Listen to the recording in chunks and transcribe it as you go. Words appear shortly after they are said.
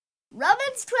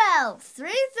Romans 12, 3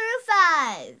 through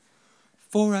 5.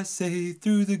 For I say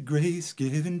through the grace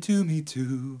given to me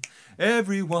to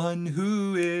everyone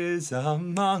who is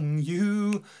among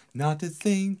you, not to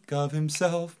think of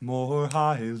himself more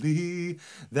highly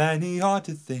than he ought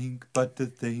to think, but to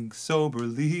think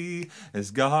soberly,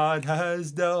 as God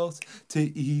has dealt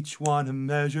to each one a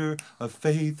measure of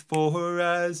faith. For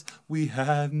as we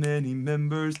have many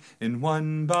members in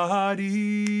one body,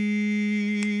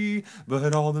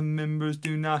 but all the members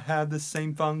do not have the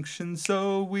same function,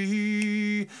 so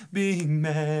we, being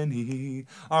many,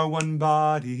 are one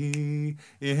body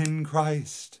in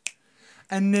Christ,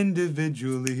 and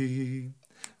individually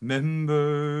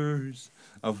members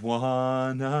of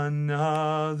one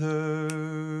another.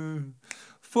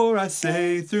 For I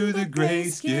say through the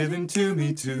grace given to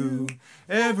me to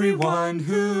everyone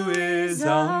who is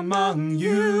among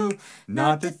you,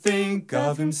 not to think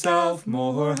of himself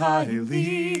more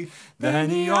highly than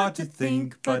he ought to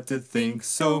think, but to think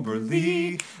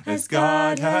soberly, as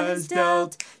God has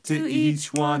dealt to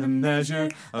each one a measure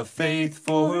of faith.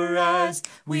 For as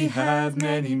we have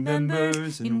many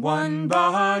members in one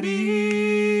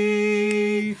body,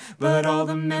 but all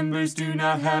the members do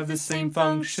not have the same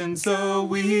function, so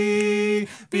we,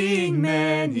 being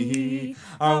many,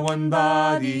 are one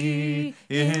body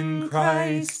in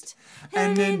Christ,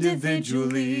 and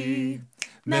individually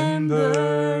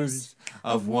members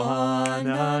of one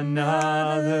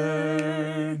another.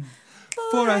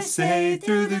 For I say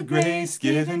through the grace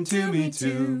given to me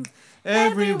to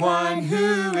everyone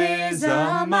who is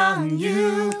among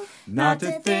you, not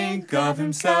to think of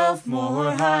himself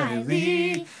more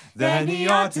highly than he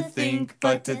ought to think,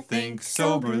 but to think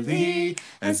soberly,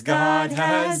 as God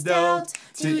has dealt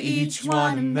to each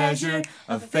one a measure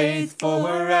of faith.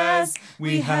 For as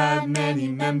we have many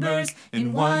members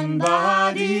in one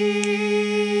body,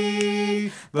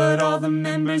 but all the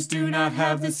members do not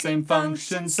have the same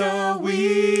function, so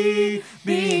we,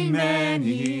 being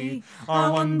many,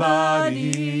 are one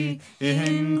body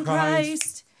in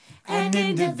Christ, and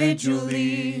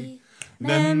individually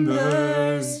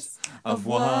members of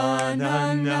one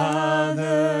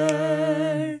another.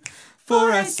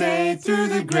 For I say through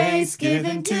the grace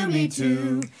given to me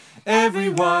to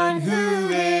everyone who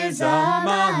is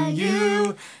among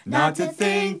you, not to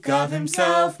think of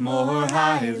himself more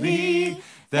highly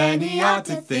than he ought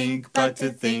to think, but to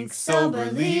think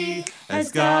soberly,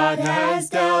 as God has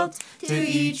dealt to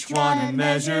each one a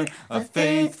measure of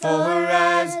faith. For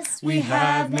as we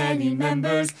have many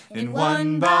members in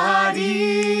one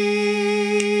body,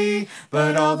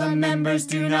 but all the members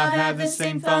do not have the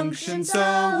same function,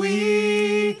 so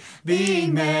we,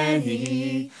 being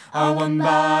many, are one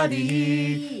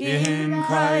body in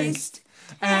Christ,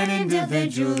 and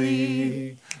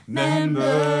individually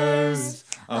members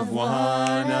of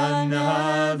one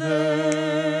another.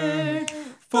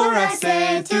 For I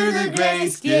say through the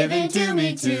grace given to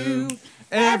me to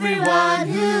everyone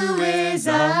who is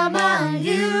among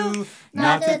you,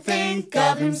 not to think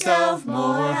of himself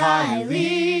more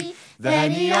highly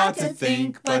than he ought to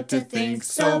think, but to think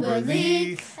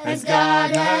soberly, as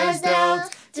God has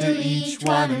dealt to each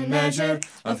one a measure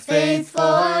of faith. For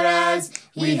as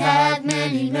we have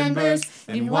many members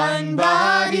in one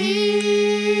body,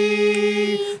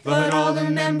 but all the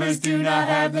members do not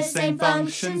have the same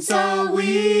function, so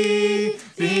we,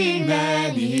 being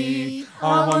many,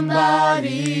 are one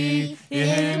body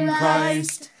in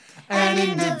Christ, and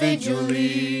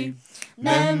individually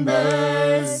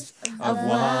members of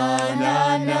one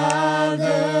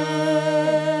another.